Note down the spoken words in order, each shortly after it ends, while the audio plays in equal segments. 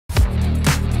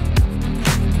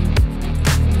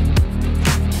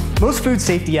Most food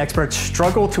safety experts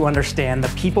struggle to understand the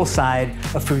people side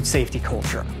of food safety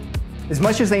culture. As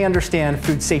much as they understand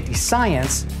food safety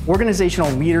science, organizational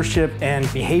leadership and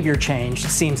behavior change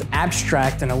seems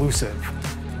abstract and elusive.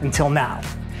 Until now.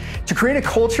 To create a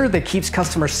culture that keeps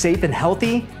customers safe and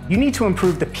healthy, you need to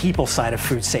improve the people side of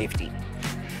food safety.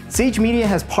 Sage Media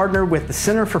has partnered with the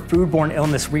Center for Foodborne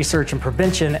Illness Research and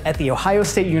Prevention at The Ohio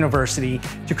State University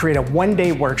to create a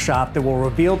one-day workshop that will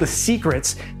reveal the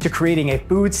secrets to creating a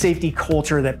food safety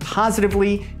culture that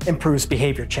positively improves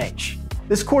behavior change.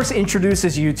 This course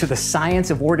introduces you to the science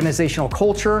of organizational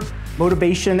culture,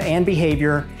 motivation, and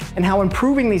behavior, and how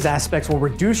improving these aspects will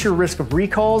reduce your risk of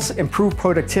recalls, improve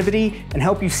productivity, and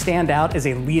help you stand out as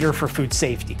a leader for food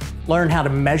safety. Learn how to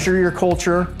measure your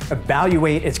culture,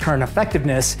 evaluate its current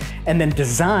effectiveness, and then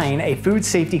design a food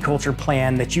safety culture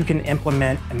plan that you can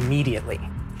implement immediately.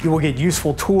 You will get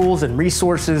useful tools and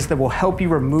resources that will help you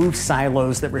remove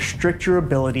silos that restrict your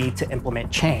ability to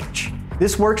implement change.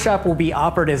 This workshop will be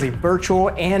offered as a virtual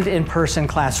and in-person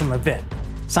classroom event.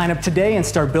 Sign up today and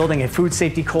start building a food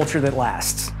safety culture that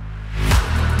lasts.